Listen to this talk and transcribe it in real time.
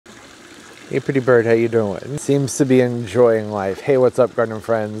Hey pretty bird, how you doing? Seems to be enjoying life. Hey, what's up garden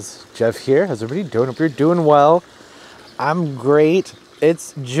friends? Jeff here. How's everybody doing? Hope you're doing well. I'm great.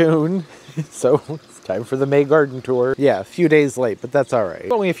 It's June, so it's time for the May garden tour. Yeah, a few days late, but that's all right.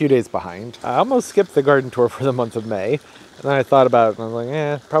 Only a few days behind. I almost skipped the garden tour for the month of May, and then I thought about it and I was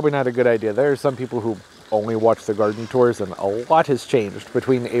like, probably not a good idea. There are some people who only watch the garden tours, and a lot has changed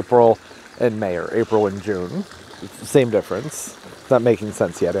between April and May, or April and June. It's the same difference. Not making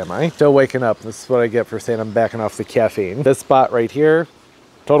sense yet, am I? Still waking up. This is what I get for saying I'm backing off the caffeine. This spot right here,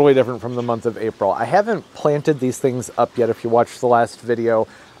 totally different from the month of April. I haven't planted these things up yet. If you watched the last video,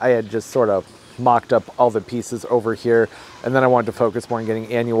 I had just sort of mocked up all the pieces over here, and then I wanted to focus more on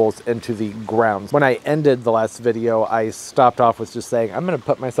getting annuals into the ground. When I ended the last video, I stopped off with just saying, I'm gonna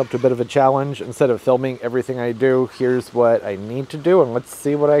put myself to a bit of a challenge. Instead of filming everything I do, here's what I need to do, and let's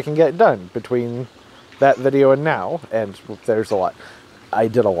see what I can get done between that video and now. And there's a lot. I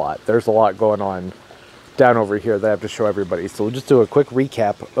did a lot. There's a lot going on down over here that I have to show everybody. So we'll just do a quick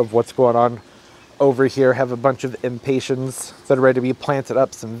recap of what's going on over here. Have a bunch of impatiens that are ready to be planted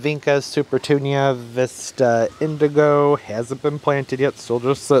up. Some Vincas, Petunia, Vista Indigo. Hasn't been planted yet, still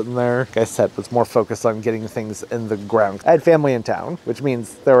just sitting there. Like I said, was more focused on getting things in the ground. I had family in town, which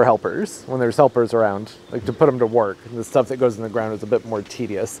means there were helpers. When there's helpers around, like to put them to work, the stuff that goes in the ground is a bit more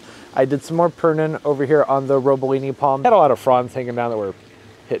tedious. I did some more pruning over here on the Rhode palm. Had a lot of fronds hanging down that were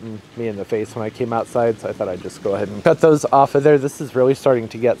hitting me in the face when I came outside, so I thought I'd just go ahead and cut those off of there. This is really starting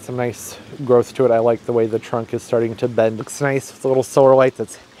to get some nice growth to it. I like the way the trunk is starting to bend. Looks nice with the little solar light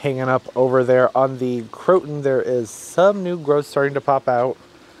that's hanging up over there. On the croton, there is some new growth starting to pop out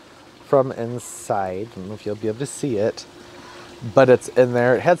from inside. I don't know if you'll be able to see it, but it's in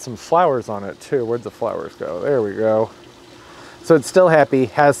there. It had some flowers on it too. Where'd the flowers go? There we go. So it's still happy,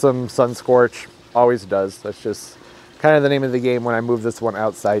 has some sun scorch, always does. That's just kind of the name of the game when I move this one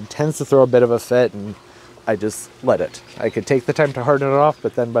outside. Tends to throw a bit of a fit, and I just let it. I could take the time to harden it off,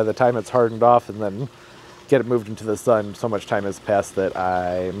 but then by the time it's hardened off and then get it moved into the sun, so much time has passed that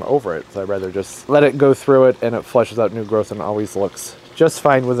I'm over it. So I'd rather just let it go through it, and it flushes out new growth and always looks just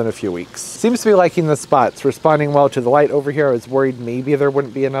fine within a few weeks. Seems to be liking the spots, responding well to the light over here. I was worried maybe there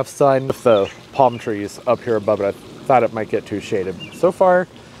wouldn't be enough sun with the palm trees up here above it. I thought it might get too shaded. So far,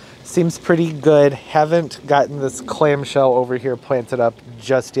 seems pretty good. Haven't gotten this clamshell over here planted up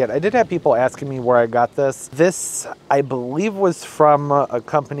just yet. I did have people asking me where I got this. This, I believe, was from a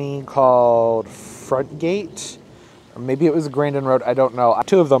company called Frontgate. Or maybe it was Grandin Rhode, I don't know.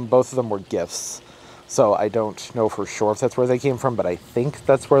 Two of them, both of them were gifts. So I don't know for sure if that's where they came from, but I think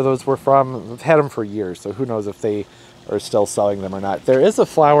that's where those were from. I've had them for years, so who knows if they are still selling them or not. There is a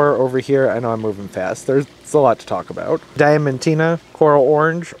flower over here. I know I'm moving fast. There's a lot to talk about. Diamantina, coral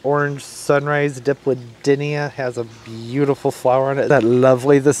orange, orange sunrise, diplodynia has a beautiful flower on it. Isn't that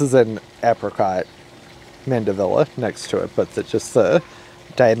lovely? This is an apricot mandevilla next to it, but it's just the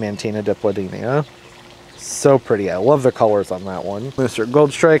Diamantina diplodynia. So pretty. I love the colors on that one. Mr.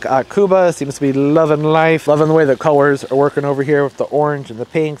 Goldstrike Akuba seems to be loving life. Loving the way the colors are working over here with the orange and the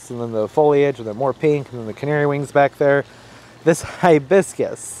pinks, and then the foliage, and then more pink, and then the canary wings back there. This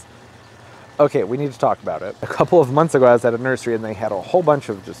hibiscus. Okay, we need to talk about it. A couple of months ago, I was at a nursery, and they had a whole bunch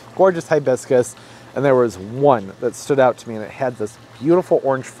of just gorgeous hibiscus, and there was one that stood out to me, and it had this beautiful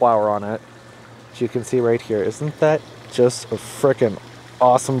orange flower on it, which you can see right here. Isn't that just a freaking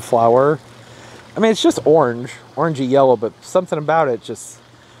awesome flower? I mean, it's just orange, orangey yellow, but something about it just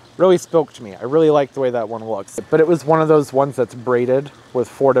really spoke to me. I really like the way that one looks. But it was one of those ones that's braided with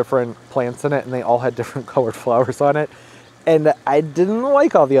 4 different plants in it, and they all had different colored flowers on it. And I didn't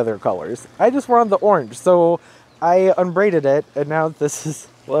like all the other colors. I just wanted the orange. So I unbraided it, and now this is,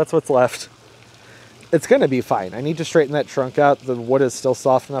 well, that's what's left. It's gonna be fine. I need to straighten that trunk out. The wood is still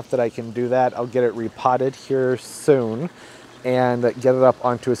soft enough that I can do that. I'll get it repotted here soon and get it up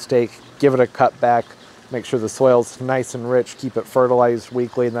onto a stake, give it a cut back, make sure the soil's nice and rich, keep it fertilized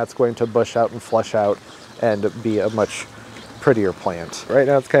weekly, and that's going to bush out and flush out and be a much prettier plant. Right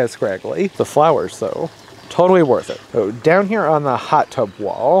now it's kind of scraggly. The flowers though, totally worth it. So down here on the hot tub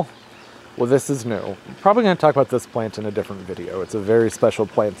wall, well, this is new. I'm probably gonna talk about this plant in a different video. It's a very special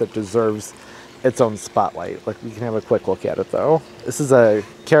plant that deserves its own spotlight. Like, we can have a quick look at it though. This is a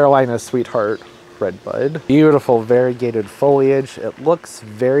Carolina Sweetheart red bud. Beautiful variegated foliage. It looks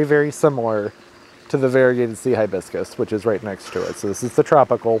very, very similar to the variegated sea hibiscus, which is right next to it. So this is the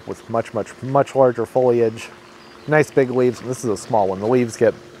tropical with much, much, much larger foliage. Nice big leaves. This is a small one. The leaves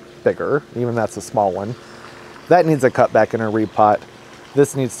get bigger. Even that's a small one. That needs a cut back in a repot.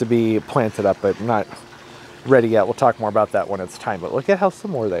 This needs to be planted up, but not ready yet. We'll talk more about that when it's time. But look at how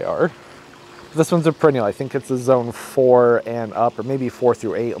similar they are. This one's a perennial. I think it's a zone 4 and up, or maybe 4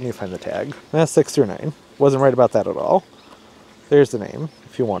 through 8. Let me find the tag. 6 through 9. Wasn't right about that at all. There's the name,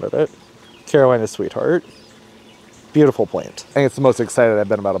 if you wanted it. Carolina Sweetheart. Beautiful plant. I think it's the most excited I've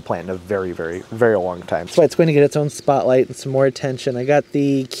been about a plant in a very, very, very long time. So it's going to get its own spotlight and some more attention. I got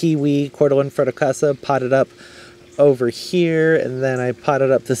the Kiwi Cordyline Fruticosa potted up over here, and then I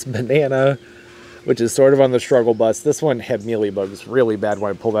potted up this banana, which is sort of on the struggle bus. This one had mealybugs really bad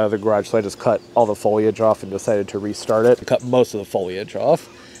when I pulled out of the garage, so I just cut all the foliage off and decided to restart it. Cut most of the foliage off,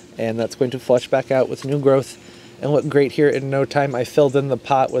 and that's going to flush back out with new growth and look great here in no time. I filled in the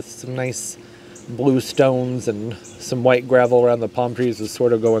pot with some nice blue stones and some white gravel around the palm trees. Is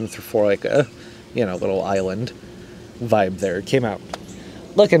sort of going through for like a, you know, little island vibe there. It came out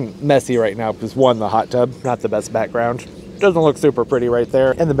looking messy right now because one, the hot tub, not the best background. Doesn't look super pretty right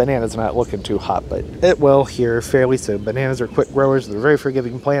there. And the banana's not looking too hot, but it will here fairly soon. Bananas are quick growers. They're very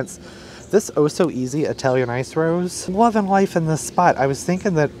forgiving plants. This oh so easy Italian ice rose. Loving life in this spot. I was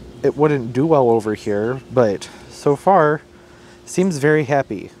thinking that it wouldn't do well over here, but so far seems very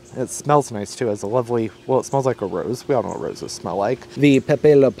happy. It smells nice too. It has a lovely, well, it smells like a rose. We all know what roses smell like. The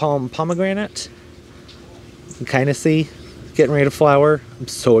Pepe La Palme pomegranate. You can kind of see getting ready to flower. I'm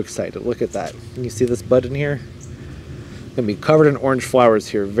so excited. Look at that. Can you see this bud in here? Gonna be covered in orange flowers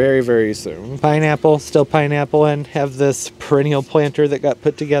here very, very soon. Pineapple, still pineapple, and have this perennial planter that got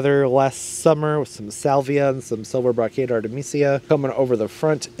put together last summer with some salvia and some silver brocade artemisia coming over the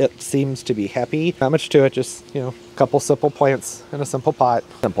front. It seems to be happy. Not much to it, just, you know, a couple simple plants in a simple pot.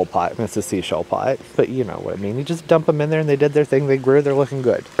 Simple pot, and it's a seashell pot, but you know what I mean. You just dump them in there and they did their thing. They grew, they're looking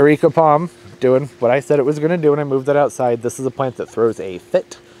good. Areca palm, doing what I said it was gonna do when I moved it outside. This is a plant that throws a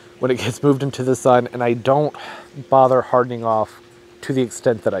fit when it gets moved into the sun, and I don't bother hardening off to the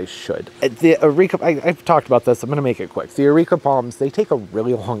extent that I should. The Areca, I've talked about this, I'm gonna make it quick. The Areca palms, they take a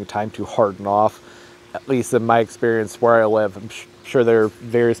really long time to harden off, at least in my experience where I live. I'm sure there are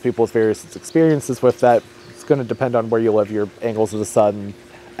various people with various experiences with that. It's gonna depend on where you live, your angles of the sun,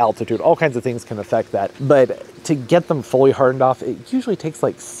 altitude, all kinds of things can affect that. But to get them fully hardened off, it usually takes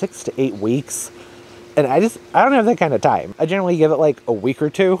like 6 to 8 weeks. And I don't have that kind of time. I generally give it like a week or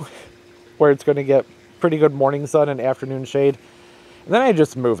two where it's going to get pretty good morning sun and afternoon shade. And then I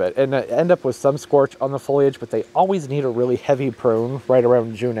just move it and I end up with some scorch on the foliage, but they always need a really heavy prune right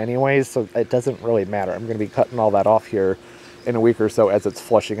around June anyways, so it doesn't really matter. I'm going to be cutting all that off here in a week or so as it's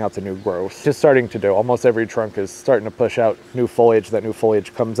flushing out the new growth. Just starting to do. Almost every trunk is starting to push out new foliage. That new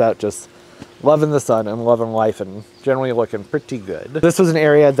foliage comes out just loving the sun and loving life and generally looking pretty good. This was an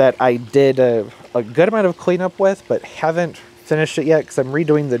area that I did a good amount of cleanup with, but haven't finished it yet because I'm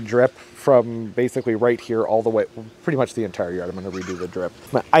redoing the drip from basically right here all the way, pretty much the entire yard. I'm going to redo the drip.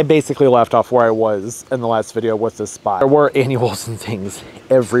 I basically left off where I was in the last video with this spot. There were annuals and things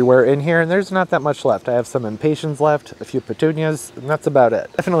everywhere in here, and there's not that much left. I have some impatiens left, a few petunias, and that's about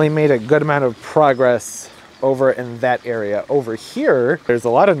it. Definitely made a good amount of progress over in that area. Over here, there's a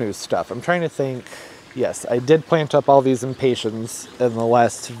lot of new stuff. I'm trying to think. Yes, I did plant up all these impatiens in the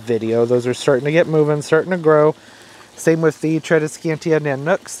last video. Those are starting to get moving, starting to grow. Same with the Tradescantia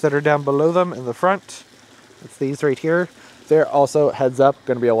Nanooks that are down below them in the front. It's these right here. They're also, heads up,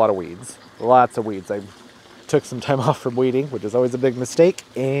 going to be a lot of weeds. Lots of weeds. I took some time off from weeding, which is always a big mistake,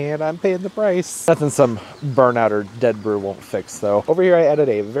 and I'm paying the price. Nothing some burnout or dead brew won't fix, though. Over here I added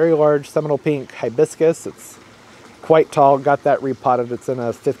a very large Seminole Pink hibiscus. It's quite tall. Got that repotted. It's in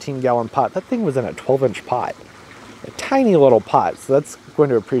a 15-gallon pot. That thing was in a 12-inch pot. A tiny little pot, so that's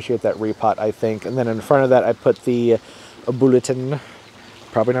going to appreciate that repot, I think. And then in front of that, I put the bulletin.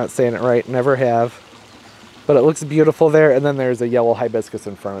 Probably not saying it right, never have. But it looks beautiful there. And then there's a yellow hibiscus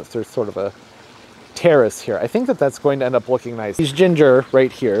in front of it. So there's sort of a terrace here. I think that that's going to end up looking nice. These ginger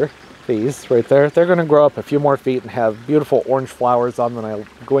right here, these right there, they're going to grow up a few more feet and have beautiful orange flowers on them. And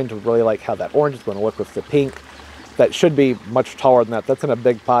I'm going to really like how that orange is going to look with the pink. That should be much taller than that. That's in a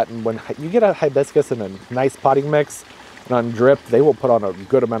big pot, and when you get a hibiscus in a nice potting mix and on drip, they will put on a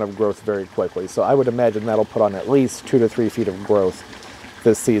good amount of growth very quickly. So I would imagine that'll put on at least 2 to 3 feet of growth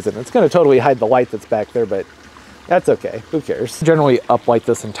this season. It's going to totally hide the light that's back there, but that's okay. Who cares? Generally uplight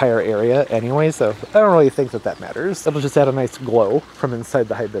this entire area anyway, so I don't really think that that matters. It'll just add a nice glow from inside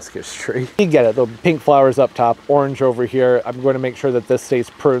the hibiscus tree. You get it, the pink flowers up top, orange over here. I'm going to make sure that this stays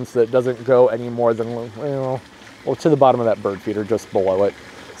pruned so that it doesn't go any more than, well, to the bottom of that bird feeder, just below it.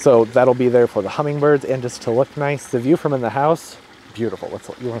 So that'll be there for the hummingbirds and just to look nice. The view from in the house, beautiful.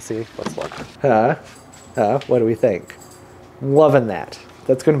 You want to see? Let's look. What do we think? Loving that.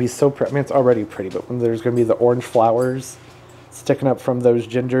 That's going to be so pretty. I mean, it's already pretty, but when there's going to be the orange flowers sticking up from those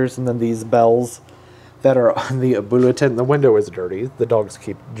gingers and then these bells that are on the bulletin. The window is dirty. The dogs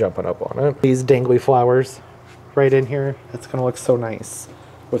keep jumping up on it. These dangly flowers right in here. It's gonna look so nice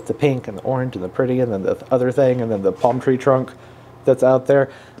with the pink and the orange and the pretty and then the other thing and then the palm tree trunk that's out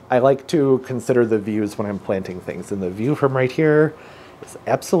there. I like to consider the views when I'm planting things, and the view from right here is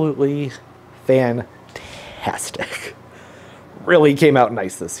absolutely fantastic. Really came out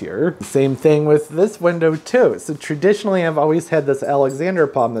nice this year. Same thing with this window too. So traditionally I've always had this Alexander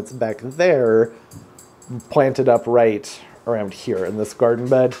palm that's back there planted up right around here in this garden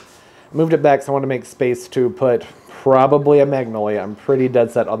bed. I moved it back so I want to make space to put probably a magnolia. I'm pretty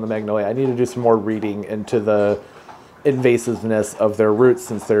dead set on the magnolia. I need to do some more reading into the invasiveness of their roots,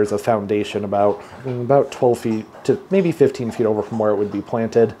 since there's a foundation about 12 feet to maybe 15 feet over from where it would be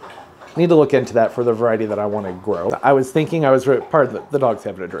planted. Need to look into that for the variety that I want to grow. I was thinking pardon the dog's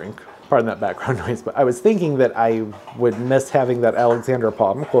having a drink, pardon that background noise, but I was thinking that I would miss having that Alexander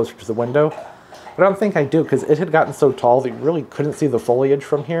palm closer to the window. But I don't think I do, because it had gotten so tall that you really couldn't see the foliage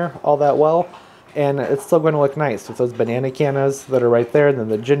from here all that well. And it's still going to look nice with those banana cannas that are right there, and then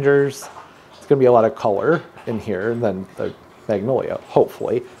the gingers. It's going to be a lot of color in here, and then the magnolia,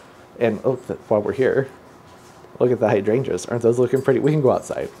 hopefully. And oh, while we're here, look at the hydrangeas. Aren't those looking pretty? We can go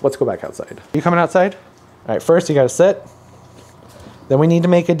outside. Let's go back outside. You coming outside? All right, first you got to sit. Then we need to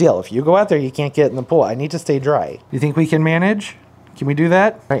make a deal. If you go out there, you can't get in the pool. I need to stay dry. You think we can manage? Can we do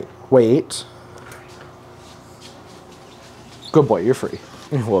that? All right, wait. Good boy, you're free.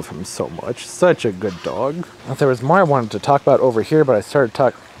 I love him so much. Such a good dog. If there was more I wanted to talk about over here, but I started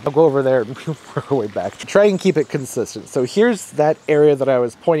talking. I'll go over there and work our way back. Try and keep it consistent. So here's that area that I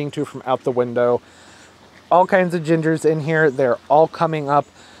was pointing to from out the window. All kinds of gingers in here. They're all coming up.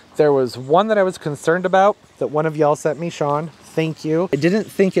 There was one that I was concerned about that one of y'all sent me, Sean. Thank you. I didn't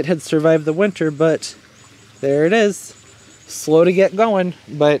think it had survived the winter, but there it is. Slow to get going,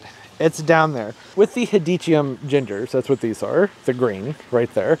 but it's down there. With the Hydroponics gingers, that's what these are, the green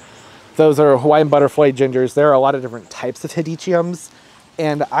right there. Those are Hawaiian butterfly gingers. There are a lot of different types of Hydroponics,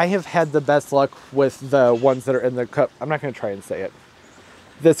 and I have had the best luck with the ones that are in the cup. I'm not gonna try and say it.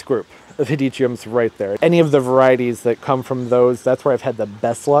 This group of Hydroponics right there. Any of the varieties that come from those, that's where I've had the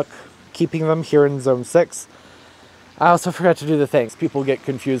best luck keeping them here in Zone 6. I also forgot to do the things. People get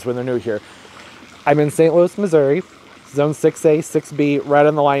confused when they're new here. I'm in St. Louis, Missouri, Zone 6A, 6B, right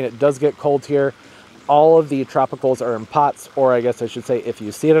on the line. It does get cold here. All of the tropicals are in pots, or I guess I should say if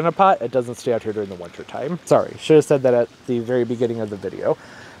you see it in a pot, it doesn't stay out here during the winter time. Sorry, should have said that at the very beginning of the video.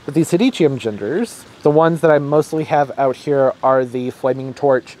 But these Hydroponics gingers, the ones that I mostly have out here are the Flaming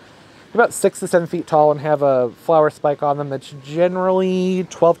Torch. They're about 6 to 7 feet tall and have a flower spike on them that's generally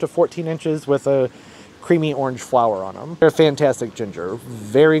 12 to 14 inches with a creamy orange flower on them. They're a fantastic ginger,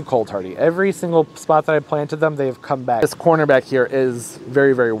 very cold hardy. Every single spot that I planted them, they've come back. This corner back here is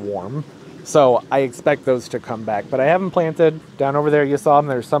very, very warm, so I expect those to come back. But I haven't planted down over there. You saw them.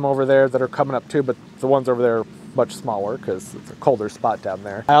 There's some over there that are coming up too, but the ones over there are much smaller because it's a colder spot down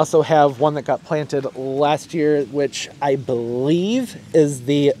there. I also have one that got planted last year, which I believe is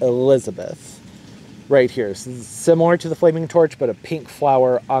the Elizabeth right here. So similar to the Flaming Torch, but a pink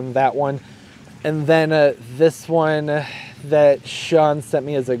flower on that one. And then this one that Sean sent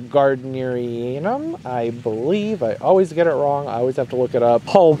me is a Gardnerianum, I believe. I always get it wrong. I always have to look it up.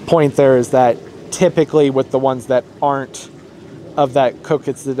 Whole point there is that typically with the ones that aren't of that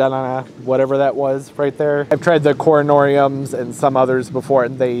Kokitsudanana, whatever that was right there. I've tried the Coronoriums and some others before,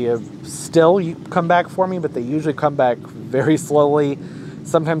 and they still come back for me, but they usually come back very slowly.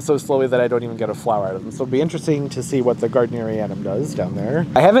 Sometimes so slowly that I don't even get a flower out of them. So it'll be interesting to see what the Gardnerianum does down there.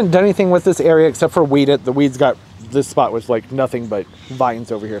 I haven't done anything with this area except for weed it. The weeds got, this spot was like nothing but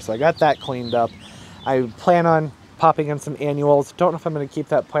vines over here. So I got that cleaned up. I plan on popping in some annuals. Don't know if I'm going to keep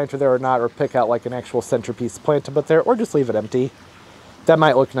that planter there or not, or pick out like an actual centerpiece plant to put there, or just leave it empty. That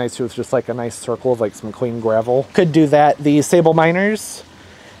might look nice too. It's just like a nice circle of like some clean gravel. Could do that. The Sable Miners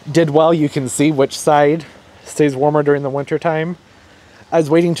did well. You can see which side stays warmer during the winter time. I was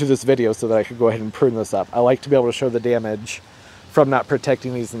waiting to this video so that I could go ahead and prune this up. I like to be able to show the damage from not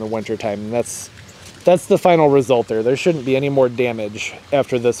protecting these in the winter time. And that's the final result there. There shouldn't be any more damage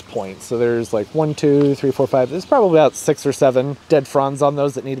after this point. So there's like 1, 2, 3, 4, 5. There's probably about 6 or 7 dead fronds on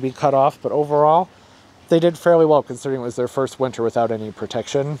those that need to be cut off. But overall, they did fairly well considering it was their first winter without any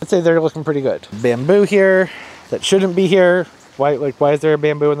protection. I'd say they're looking pretty good. Bamboo here that shouldn't be here. Why is there a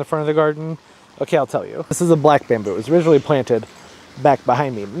bamboo in the front of the garden? Okay, I'll tell you. This is a black bamboo. It was originally planted back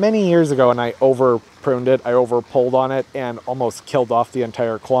behind me many years ago, and I over pruned it. I over pulled on it and almost killed off the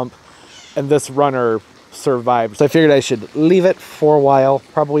entire clump. And this runner survived. So I figured I should leave it for a while,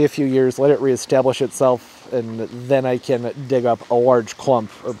 probably a few years, let it reestablish itself and then I can dig up a large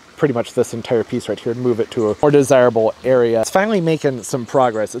clump, or pretty much this entire piece right here, and move it to a more desirable area. It's finally making some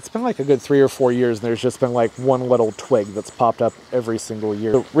progress. It's been like a good 3 or 4 years, and there's just been like one little twig that's popped up every single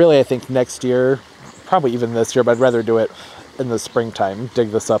year. So really, I think next year, probably even this year, but I'd rather do it in the springtime,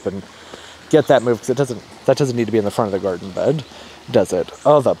 dig this up and get that moved, because that doesn't need to be in the front of the garden bed, does it?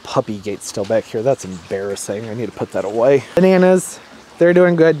 Oh, the puppy gate's still back here. That's embarrassing. I need to put that away. Bananas, they're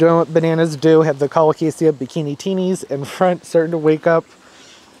doing good, doing what bananas do. Have the colocasia bikini teenies in front, starting to wake up,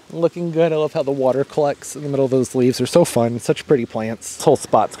 looking good. I love how the water collects in the middle of those leaves. They're so fun, such pretty plants. This whole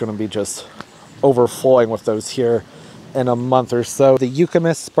spot's going to be just overflowing with those here in a month or so. The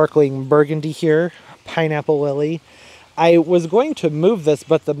Eucalyptus sparkling burgundy here, pineapple lily. I was going to move this,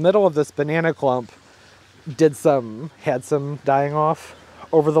 but the middle of this banana clump had some dying off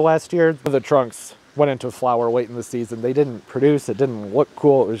over the last year. The trunks went into flower late in the season. They didn't produce, it didn't look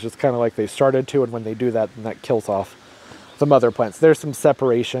cool. It was just kind of like they started to, and when they do that, then that kills off the mother plants. There's some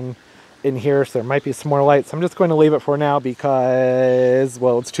separation in here, so there might be some more light. So I'm just going to leave it for now because,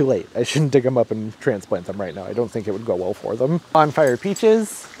 well, it's too late. I shouldn't dig them up and transplant them right now. I don't think it would go well for them. Bonfire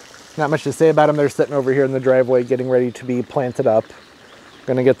peaches. Not much to say about them. They're sitting over here in the driveway getting ready to be planted up.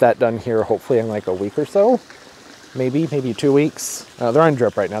 Gonna get that done here hopefully in like a week or so. Maybe 2 weeks. They're on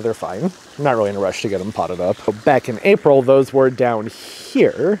drip right now, they're fine. I'm not really in a rush to get them potted up. Back in April, those were down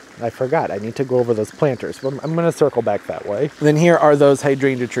here. I forgot, I need to go over those planters. So I'm gonna circle back that way. And then here are those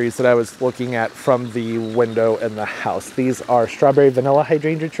hydrangea trees that I was looking at from the window in the house. These are strawberry vanilla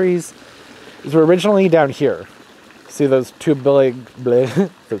hydrangea trees. These were originally down here. See those two those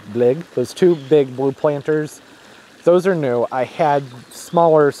two big blue planters? Those are new. I had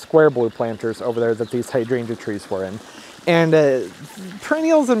smaller square blue planters over there that these hydrangea trees were in. And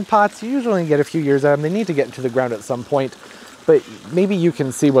perennials and pots, you usually get a few years out of them. They need to get into the ground at some point. But maybe you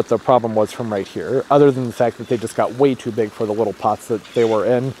can see what the problem was from right here, other than the fact that they just got way too big for the little pots that they were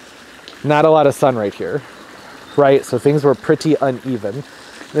in. Not a lot of sun right here, right? So things were pretty uneven.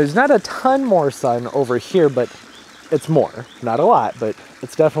 There's not a ton more sun over here, but it's more. Not a lot, but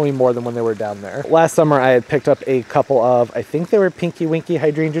it's definitely more than when they were down there. Last summer, I had picked up a couple of, I think they were Pinky Winky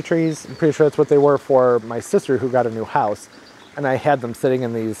hydrangea trees. I'm pretty sure that's what they were for my sister who got a new house. And I had them sitting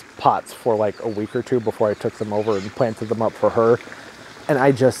in these pots for like a week or two before I took them over and planted them up for her. And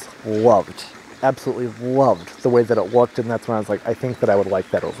I just absolutely loved the way that it looked. And that's when I was like, I think that I would like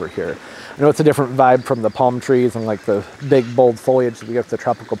that over here. I know it's a different vibe from the palm trees and like the big bold foliage that we get with the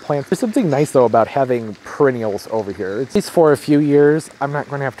tropical plants. There's something nice though about having perennials over here. At least for a few years, I'm not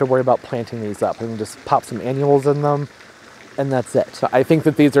going to have to worry about planting these up. I can just pop some annuals in them and that's it. So I think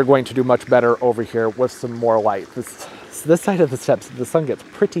that these are going to do much better over here with some more light. This side of the steps, the sun gets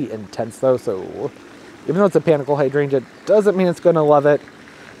pretty intense though, so even though it's a panicle hydrangea, it doesn't mean it's going to love it.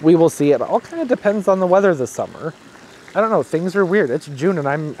 We will see. It all kind of depends on the weather this summer. I don't know, things are weird. It's June and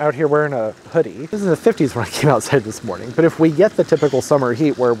I'm out here wearing a hoodie. This is in the 50s when I came outside this morning. But if we get the typical summer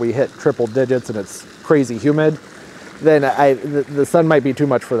heat where we hit triple digits and it's crazy humid, then the sun might be too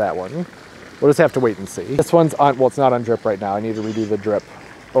much for that one. We'll just have to wait and see. This one's on, well, it's not on drip right now. I need to redo the drip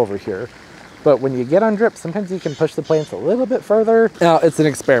over here. But when you get on drip, sometimes you can push the plants a little bit further. Now, it's an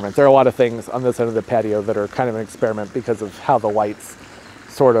experiment. There are a lot of things on this end of the patio that are kind of an experiment because of how the light's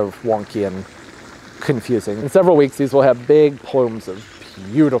sort of wonky and confusing. In several weeks, these will have big plumes of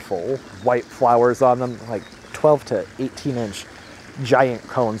beautiful white flowers on them, like 12 to 18 inch giant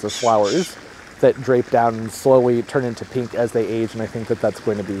cones of flowers that drape down and slowly turn into pink as they age. And I think that that's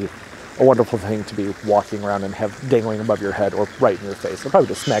going to be a wonderful thing to be walking around and have dangling above your head or right in your face. I'll probably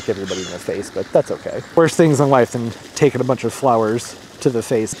just smack everybody in the face, but that's okay. Worst things in life than taking a bunch of flowers to the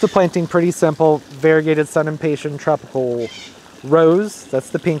face. The planting pretty simple. Variegated sun impatient tropical rose, that's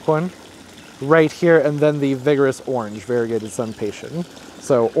the pink one right here, and then the vigorous orange, variegated sun patient.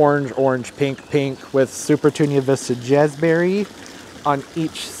 So orange, pink with Super Petunia Vista Jazzberry on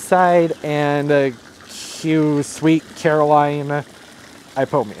each side, and a Q Sweet Caroline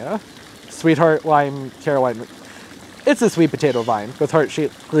Ipomea. Sweetheart Lime Caroline. It's a sweet potato vine with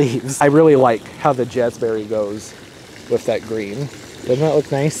heart-shaped leaves. I really like how the jazzberry goes with that green. Doesn't that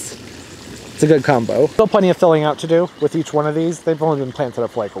look nice? It's a good combo. Still plenty of filling out to do with each one of these. They've only been planted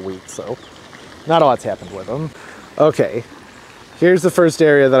up for like a week, so not a lot's happened with them. Okay, here's the first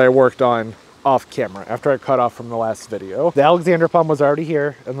area that I worked on off camera after I cut off from the last video. The Alexander palm was already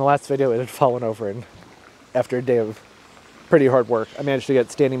here. In the last video, it had fallen over, and after a day of pretty hard work, I managed to get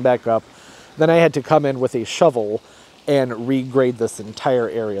it standing back up. Then I had to come in with a shovel and regrade this entire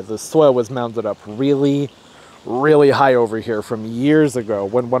area. The soil was mounded up really high over here from years ago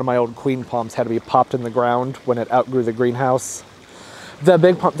when one of my old queen palms had to be popped in the ground when it outgrew the greenhouse. The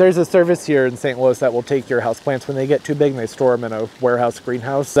big pump, there's a service here in St. Louis that will take your house plants when they get too big and they store them in a warehouse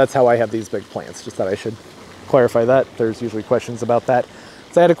greenhouse. That's how I have these big plants. Just thought I should clarify that. There's usually questions about that.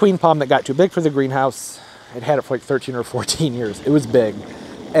 So I had a queen palm that got too big for the greenhouse. I'd had it for like 13 or 14 years. It was big.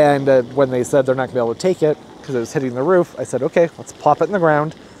 And when they said they're not gonna be able to take it because it was hitting the roof, I said, okay, let's plop it in the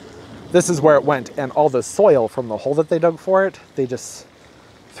ground. This is where it went, and all the soil from the hole that they dug for it, they just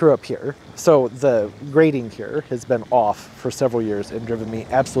threw up here. So the grading here has been off for several years and driven me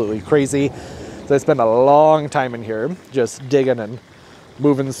absolutely crazy. So I spent a long time in here just digging and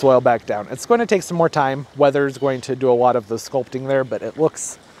moving the soil back down. It's going to take some more time. Weather's going to do a lot of the sculpting there, but it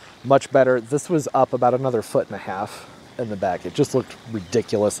looks much better. This was up about another 1.5 feet in the back. It just looked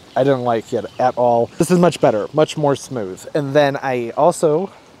ridiculous. I didn't like it at all. This is much better, much more smooth. And then I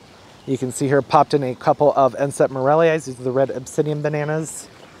also, you can see here, popped in a couple of Enset Morellii. These are the red obsidian bananas.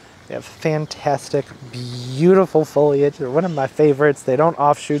 They have fantastic, beautiful foliage. They're one of my favorites. They don't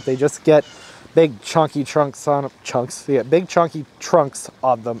offshoot. They just get big chunky trunks on chunks. They get big chunky trunks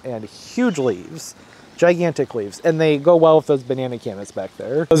on them and huge leaves, gigantic leaves. And they go well with those banana cannas back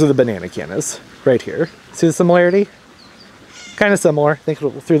there. Those are the banana cannas right here. See the similarity? Kind of similar. Think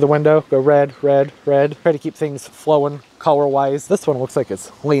through the window, go red, red, red. Try to keep things flowing color-wise. This one looks like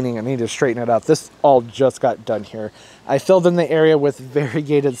it's leaning. I need to straighten it out. This all just got done here. I filled in the area with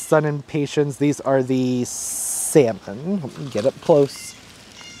variegated sun impatiens. These are the salmon. Let me get up close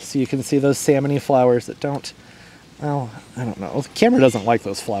so you can see those salmony flowers that don't, well, I don't know. The camera doesn't like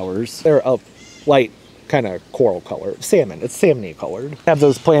those flowers. They're a light kind of coral color. Salmon. It's salmony colored. Have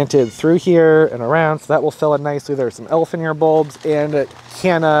those planted through here and around, so that will fill in nicely. There's some elephant ear bulbs and a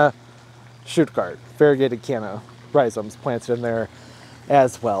canna shoot guard. Variegated canna rhizomes planted in there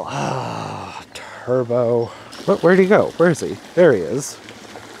as well. Ah, Turbo. Where'd he go? Where is he? There he is.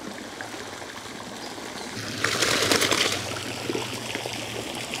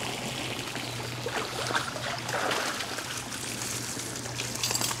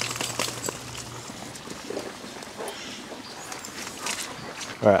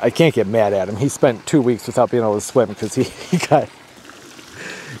 All right, I can't get mad at him. He spent 2 weeks without being able to swim because he got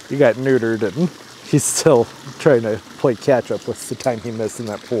neutered, and he's still trying to play catch up with the time he missed in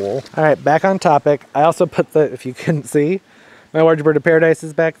that pool. All right, back on topic. I also put the, if you couldn't see, my large bird of paradise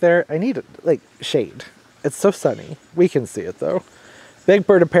is back there. I need like shade. It's so sunny. We can see it though. Big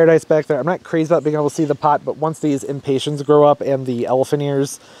bird of paradise back there. I'm not crazy about being able to see the pot, but once these impatiens grow up and the elephant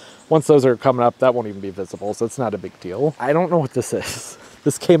ears, once those are coming up, that won't even be visible, so it's not a big deal. I don't know what this is.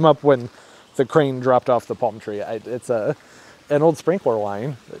 This came up when the crane dropped off the palm tree. It's an old sprinkler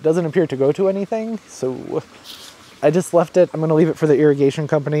line. It doesn't appear to go to anything, so I just left it. I'm going to leave it for the irrigation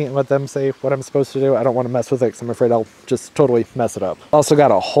company and let them say what I'm supposed to do. I don't want to mess with it because I'm afraid I'll just totally mess it up. Also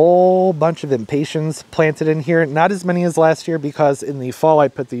got a whole bunch of impatiens planted in here. Not as many as last year because in the fall I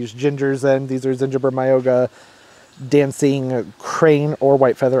put these gingers in. These are Zingiber myoga, dancing crane or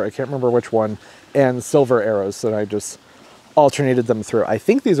white feather. I can't remember which one. And silver arrows. So I just alternated them through. I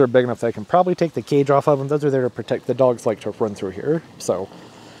think these are big enough that I can probably take the cage off of them. Those are there to protect the dogs, like to run through here. So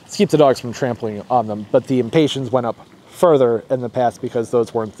let's keep the dogs from trampling on them. But the impatiens went up further in the past because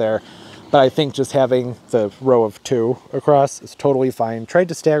those weren't there. But I think just having the row of 2 across is totally fine. Tried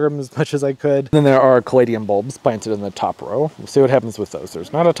to stagger them as much as I could. Then there are caladium bulbs planted in the top row. We'll see what happens with those.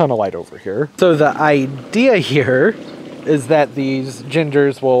 There's not a ton of light over here. So the idea here is that these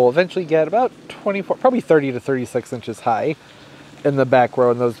gingers will eventually get about 24, probably 30 to 36 inches high in the back row,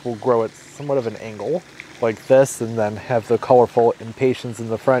 and those will grow at somewhat of an angle like this, and then have the colorful impatiens in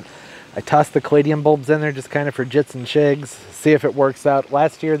the front. I tossed the caladium bulbs in there just kind of for jits and shigs, see if it works out.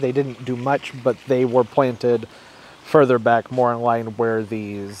 Last year they didn't do much, but they were planted further back, more in line where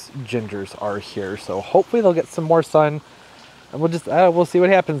these gingers are here. So hopefully they'll get some more sun, and we'll see what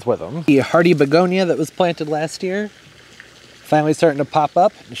happens with them. The hardy begonia that was planted last year, finally starting to pop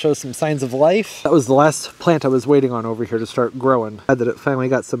up and show some signs of life. That was the last plant I was waiting on over here to start growing. Glad that it finally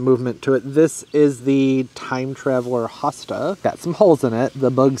got some movement to it. This is the Time Traveler Hosta. Got some holes in it. The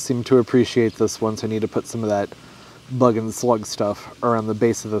bugs seem to appreciate this one, so I need to put some of that bug and slug stuff around the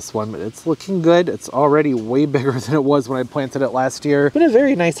base of this one, but it's looking good. It's already way bigger than it was when I planted it last year. But a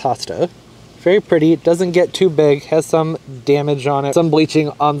very nice hosta. Very pretty. It doesn't get too big. Has some damage on it. Some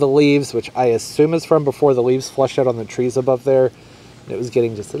bleaching on the leaves, which I assume is from before the leaves flushed out on the trees above there. It was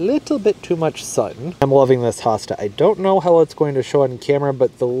getting just a little bit too much sun. I'm loving this hosta. I don't know how it's going to show on camera,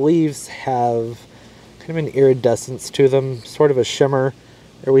 but the leaves have kind of an iridescence to them, sort of a shimmer.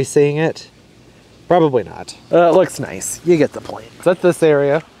 Are we seeing it? Probably not. It looks nice. You get the point. So that's this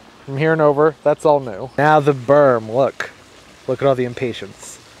area. From here and over, that's all new. Now the berm. Look at all the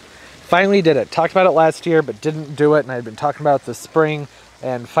impatiens. Finally did it. Talked about it last year, but didn't do it. And I had been talking about it this spring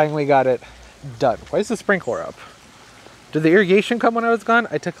and finally got it done. Why is the sprinkler up? Did the irrigation come when I was gone?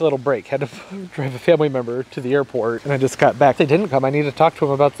 I took a little break. Had to drive a family member to the airport and I just got back. They didn't come. I need to talk to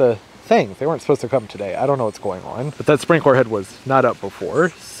them about the thing. They weren't supposed to come today. I don't know what's going on. But that sprinkler head was not up before,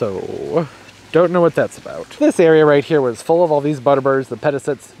 so don't know what that's about. This area right here was full of all these butterburs, the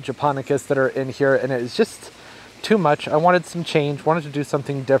Petunia japonicus that are in here, and it was just too much. I wanted some change, wanted to do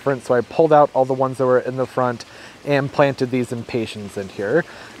something different, so I pulled out all the ones that were in the front and planted these impatiens in here.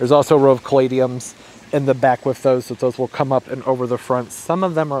 There's also a row of caladiums in the back with those, so those will come up and over the front. Some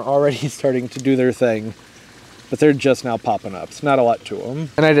of them are already starting to do their thing, but they're just now popping up. It's not a lot to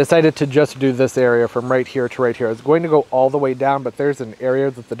them. And I decided to just do this area from right here to right here. I was going to go all the way down, but there's an area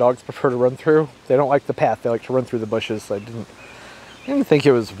that the dogs prefer to run through. They don't like the path. They like to run through the bushes, so I didn't think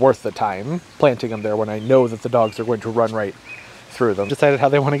it was worth the time planting them there when I know that the dogs are going to run right through them. Decided how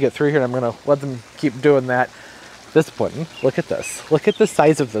they want to get through here, and I'm going to let them keep doing that. This one, look at this. Look at the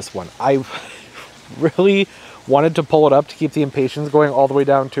size of this one. I really wanted to pull it up to keep the impatiens going all the way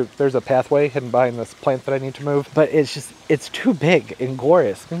down to, there's a pathway hidden behind this plant that I need to move, but it's too big and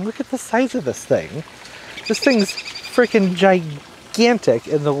glorious. I mean, look at the size of this thing. This thing's freaking gigantic,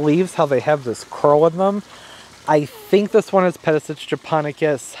 and the leaves, how they have this curl in them. I think this one is Petunia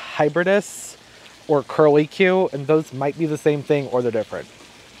japonicus hybridus or curly Q, and those might be the same thing or they're different.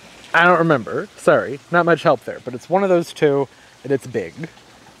 I don't remember. Sorry, not much help there, but it's one of those two, and it's big.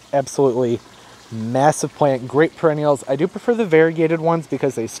 Absolutely massive plant, great perennials. I do prefer the variegated ones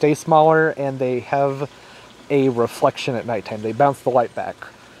because they stay smaller and they have a reflection at nighttime. They bounce the light back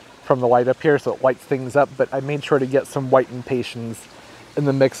from the light up here, so it lights things up, but I made sure to get some white impatiens in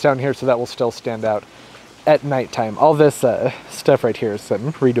the mix down here so that will still stand out at nighttime. All this stuff right here is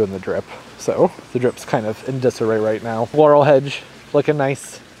them redoing the drip, so the drip's kind of in disarray right now. Laurel hedge looking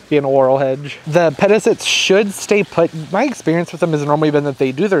nice, being a laurel hedge. The Petunia should stay put. My experience with them has normally been that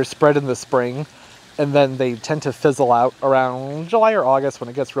they do their spread in the spring and then they tend to fizzle out around July or August when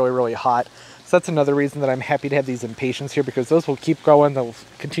it gets really, really hot. So that's another reason that I'm happy to have these impatiens here, because those will keep going. They'll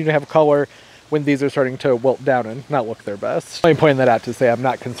continue to have color when these are starting to wilt down and not look their best. I'm pointing that out to say I'm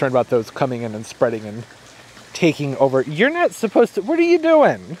not concerned about those coming in and spreading and taking over. You're not supposed to. What are you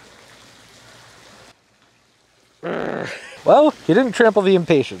doing? Well, you didn't trample the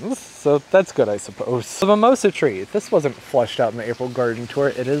impatiens, so that's good, I suppose. The mimosa tree. This wasn't flushed out in the April garden tour.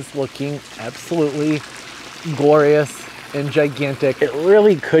 It is looking absolutely glorious and gigantic. It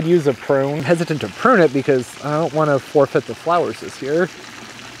really could use a prune. I'm hesitant to prune it because I don't want to forfeit the flowers this year,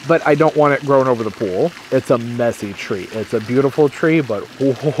 but I don't want it growing over the pool. It's a messy tree. It's a beautiful tree, but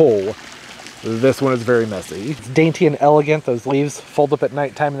whoa, this one is very messy. It's dainty and elegant. Those leaves fold up at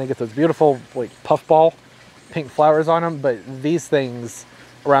nighttime and they get those beautiful like puffball pink flowers on them, but these things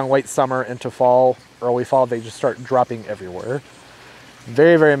around late summer into fall, early fall, they just start dropping everywhere.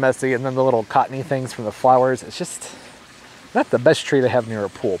 Very, very messy. And then the little cottony things from the flowers, it's just not the best tree to have near a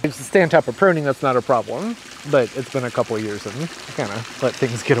pool. If you stay on top of pruning, that's not a problem, but it's been a couple of years and I kind of let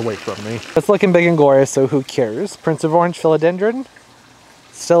things get away from me. It's looking big and glorious, so who cares? Prince of Orange philodendron,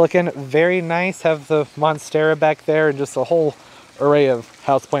 still looking very nice. Have the monstera back there and just a whole array of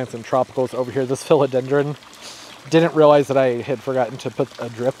houseplants and tropicals over here. This philodendron, didn't realize that I had forgotten to put a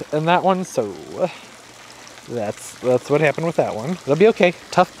drip in that one, so that's what happened with that one. It'll be okay.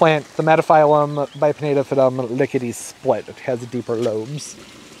 Tough plant. The Matophyllum bipinnatifidum lickety split. It has deeper lobes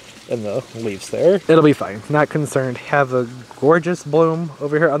in the leaves there. It'll be fine. Not concerned. Have a gorgeous bloom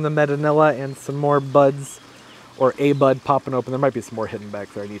over here on the Medanilla and some more buds, or a bud popping open. There might be some more hidden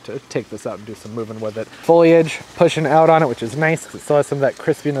back there. I need to take this out and do some moving with it. Foliage pushing out on it, which is nice because it still has some of that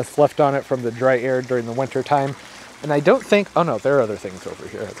crispiness left on it from the dry air during the winter time. And I don't think, oh no, there are other things over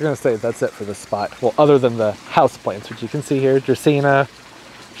here. I was gonna say that's it for this spot. Well, other than the houseplants, which you can see here, Dracaena,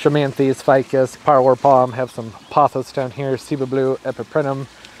 Chamanthes, Ficus, Parlor Palm, have some pothos down here, Ciba Blue, Epiprinum.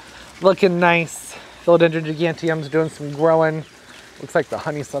 Looking nice. Philodendron giganteum's doing some growing. Looks like the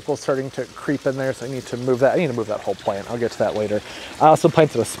honeysuckle's starting to creep in there, so I need to move that. I need to move that whole plant. I'll get to that later. I also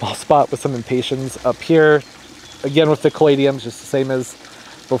planted a small spot with some impatiens up here. Again with the caladiums, just the same as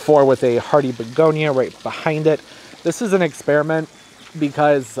before with a hardy begonia right behind it. This is an experiment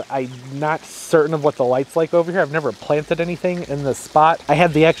because I'm not certain of what the light's like over here. I've never planted anything in this spot. I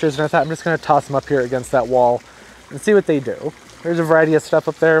had the extras and I thought I'm just gonna toss them up here against that wall and see what they do. There's a variety of stuff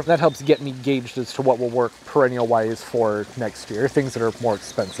up there. That helps get me gauged as to what will work perennial-wise for next year, things that are more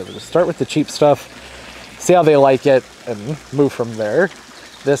expensive. Just start with the cheap stuff, see how they like it, and move from there.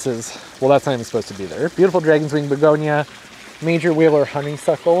 This is, well, that's not even supposed to be there. Beautiful dragon's wing begonia, major wheeler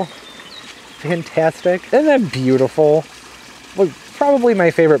honeysuckle. Fantastic. Isn't that beautiful? Look, probably my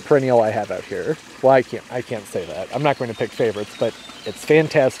favorite perennial I have out here. Well, I can't say that. I'm not going to pick favorites, but it's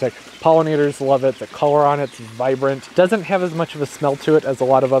fantastic. Pollinators love it. The color on it's vibrant. Doesn't have as much of a smell to it as a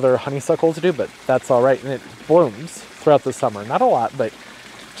lot of other honeysuckles do, but that's all right. And it blooms throughout the summer. Not a lot, but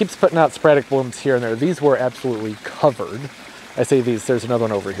keeps putting out sporadic blooms here and there. These were absolutely covered. I say these, there's another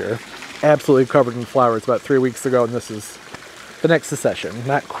one over here. Absolutely covered in flowers about 3 weeks ago, and this is the next succession.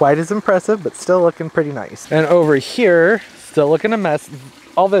 Not quite as impressive, but still looking pretty nice. And over here, still looking a mess.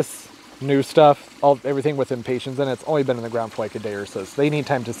 All this new stuff, everything with impatiens in it's only been in the ground for like a day or so, so they need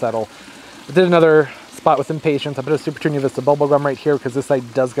time to settle. I did another spot with impatiens. I put a Super Petunia Vista bubblegum right here because this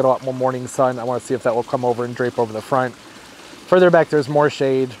side does get a lot more morning sun. I want to see if that will come over and drape over the front. Further back, there's more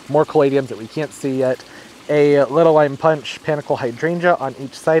shade, more caladiums that we can't see yet. A little lime punch panicle hydrangea on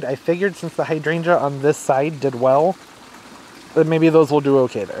each side. I figured since the hydrangea on this side did well, that maybe those will do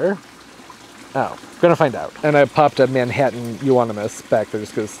okay there. Oh, gonna find out. And I popped a Manhattan euonymus back there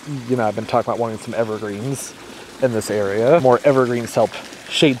just because, you know, I've been talking about wanting some evergreens in this area. More evergreens help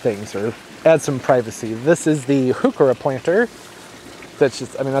shade things or add some privacy. This is the heuchera planter. That's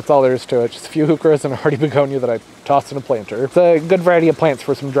just, I mean, that's all there is to it. Just a few heucheras and a hardy begonia that I tossed in a planter. It's a good variety of plants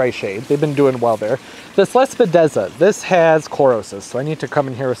for some dry shade. They've been doing well there. This Lespedeza, this has chlorosis, so I need to come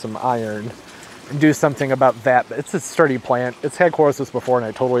in here with some iron and do something about that. But it's a sturdy plant. It's had chlorosis before and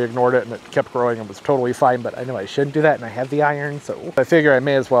I totally ignored it and it kept growing and was totally fine, but I know I shouldn't do that and I have the iron, so I figure I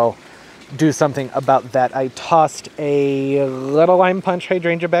may as well do something about that. I tossed a little lime punch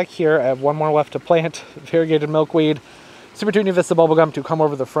hydrangea back here. I have one more left to plant. Variegated milkweed. Super Petunia Vista bubblegum to come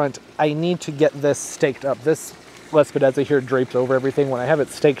over the front. I need to get this staked up. This Lespedeza here drapes over everything. When I have it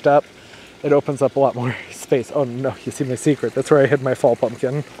staked up, it opens up a lot more space. Oh no, you see my secret. That's where I hid my fall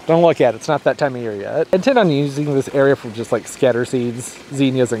pumpkin. Don't look at it. It's not that time of year yet. I intend on using this area for just like scatter seeds,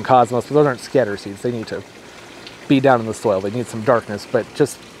 zinnias and cosmos, but those aren't scatter seeds. They need to be down in the soil. They need some darkness, but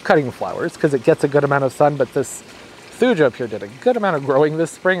just cutting flowers because it gets a good amount of sun, but this thuja up here did a good amount of growing this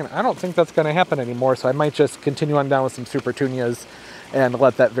spring, and I don't think that's going to happen anymore, so I might just continue on down with some Super Petunias and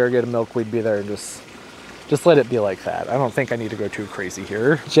let that variegated milkweed be there and just let it be like that. I don't think I need to go too crazy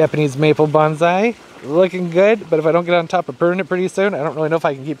here. Japanese maple bonsai, looking good, but if I don't get on top of pruning it pretty soon, I don't really know if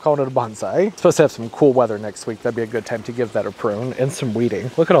I can keep calling it a bonsai. It's supposed to have some cool weather next week. That'd be a good time to give that a prune and some weeding.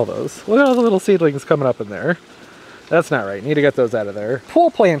 Look at all those. Look at all the little seedlings coming up in there. That's not right. Need to get those out of there. Pool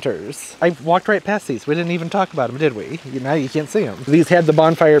planters. I walked right past these. We didn't even talk about them, did we? Now you can't see them. These had the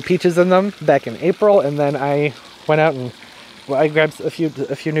bonfire peaches in them back in April, and then I went out and I grabbed a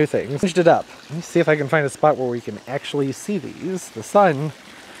few new things. Changed it up. Let me see if I can find a spot where we can actually see these. The sun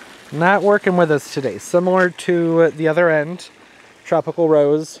not working with us today. Similar to the other end. Tropical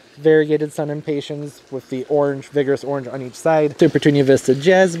rose, variegated sun impatiens with the orange, vigorous orange on each side. Super Petunia Vista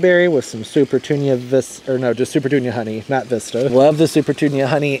jazzberry with some Super Petunia Vista, or no, just Super Petunia honey, not Vista. Love the Super Petunia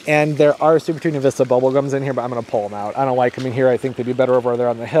honey, and there are Super Petunia Vista bubblegums in here, but I'm gonna pull them out. I don't like them in here. I think they'd be better over there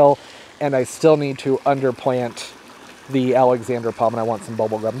on the hill, and I still need to underplant the Alexandra palm, and I want some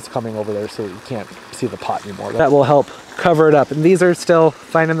bubblegums coming over there so that you can't see the pot anymore. That will help cover it up, and these are still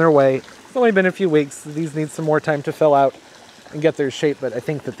finding their way. It's only been a few weeks. These need some more time to fill out and get their shape, but I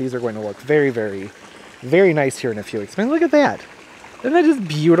think that these are going to look very, very, very nice here in a few weeks. I mean, look at that. Isn't that just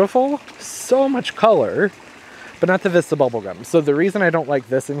beautiful? So much color, but not the Vista bubblegum. So the reason I don't like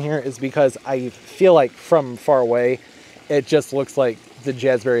this in here is because I feel like from far away, it just looks like the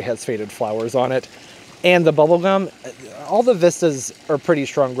jazzberry has faded flowers on it. And the bubblegum, all the Vistas are pretty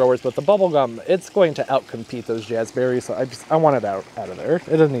strong growers, but the bubblegum, it's going to outcompete those jazzberries, so I want it out of there.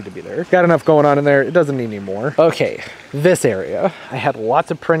 It doesn't need to be there. Got enough going on in there. It doesn't need any more. Okay, this area. I had lots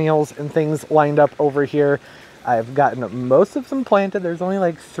of perennials and things lined up over here. I've gotten most of them planted. There's only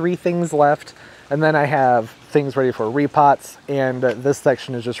like 3 things left. And then I have things ready for repots, and this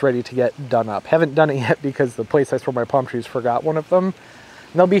section is just ready to get done up. Haven't done it yet because the place I store my palm trees forgot one of them.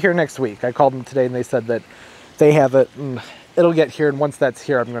 And they'll be here next week. I called them today and they said that they have it and it'll get here, and once that's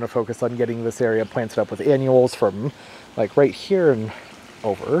here I'm going to focus on getting this area planted up with annuals from like right here and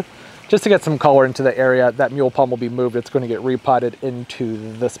over, just to get some color into the area. That mule palm will be moved. It's going to get repotted into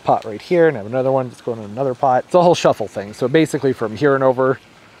this pot right here, and I have another one that's going in another pot. It's a whole shuffle thing. So basically from here and over,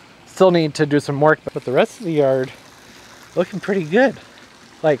 still need to do some work, but the rest of the yard looking pretty good.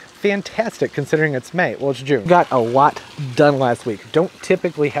 Like, fantastic considering it's May. Well, it's June. Got a lot done last week. Don't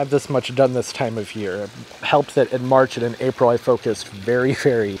typically have this much done this time of year. It helped that in March and in April I focused very,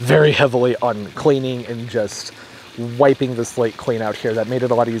 very, very heavily on cleaning and just wiping the slate clean out here. That made it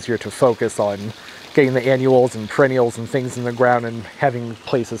a lot easier to focus on getting the annuals and perennials and things in the ground and having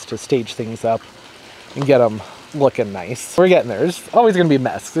places to stage things up and get them looking nice. We're getting there. There's always going to be a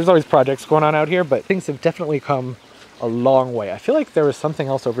mess. There's always projects going on out here, but things have definitely come a long way. I feel like there was something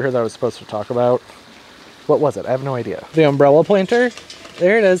else over here that I was supposed to talk about. What was it? I have no idea. The umbrella planter.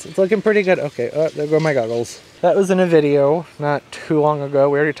 There it is. It's looking pretty good. Okay, there go my goggles. That was in a video not too long ago.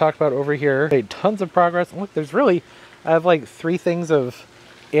 We already talked about over here. Made tons of progress. Look, there's really, I have like 3 things of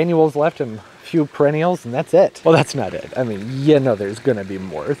annuals left and a few perennials, and that's it. Well, that's not it. I mean, you know there's gonna be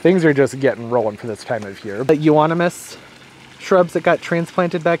more. Things are just getting rolling for this time of year. But euonymus shrubs that got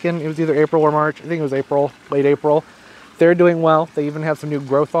transplanted back in, it was either April or March. I think it was April, late April. They're doing well. They even have some new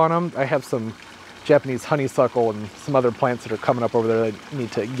growth on them. I have some Japanese honeysuckle and some other plants that are coming up over there that I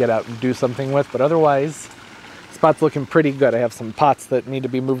need to get out and do something with, but otherwise, spot's looking pretty good. I have some pots that need to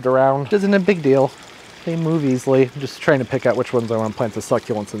be moved around. Which isn't a big deal. They move easily. I'm just trying to pick out which ones I want to plant the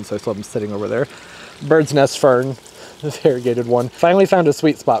succulents in, so I still have them sitting over there. Bird's nest fern, the variegated one. Finally found a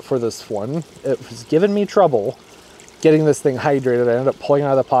sweet spot for this one. It was giving me trouble getting this thing hydrated. I ended up pulling it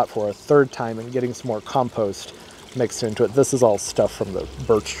out of the pot for a 3rd time and getting some more compost mixed into it. This is all stuff from the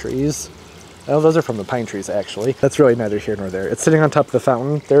birch trees. Oh, those are from the pine trees, actually. That's really neither here nor there. It's sitting on top of the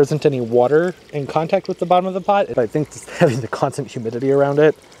fountain. There isn't any water in contact with the bottom of the pot, but I think just having the constant humidity around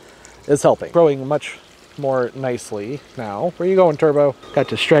it is helping. Growing much more nicely now. Where you going, Turbo? Got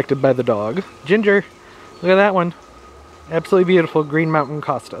distracted by the dog. Ginger, look at that one. Absolutely beautiful Green Mountain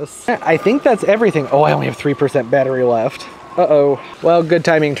Costas. I think that's everything. Oh, I only have 3% battery left. Uh-oh. Well, good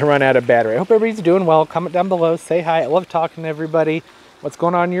timing to run out of battery. I hope everybody's doing well. Comment down below. Say hi. I love talking to everybody. What's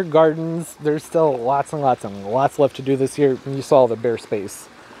going on in your gardens? There's still lots and lots and lots left to do this year. And you saw the bare space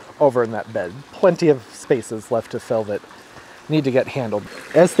over in that bed. Plenty of spaces left to fill that need to get handled.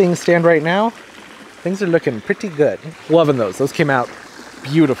 As things stand right now, things are looking pretty good. Loving those. Those came out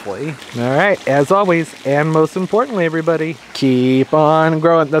beautifully. All right, as always, and most importantly, everybody, keep on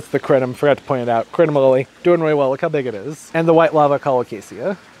growing. That's the crinum. Forgot to point it out. Crinum lily. Doing really well. Look how big it is. And the white lava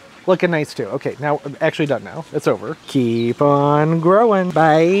colocasia. Looking nice too. Okay, now I'm actually done now. It's over. Keep on growing.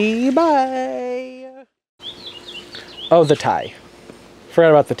 Bye-bye. Oh, the tie. Forgot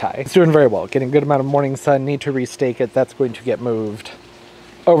about the tie. It's doing very well. Getting a good amount of morning sun. Need to restake it. That's going to get moved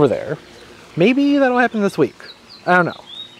over there. Maybe that'll happen this week. I don't know.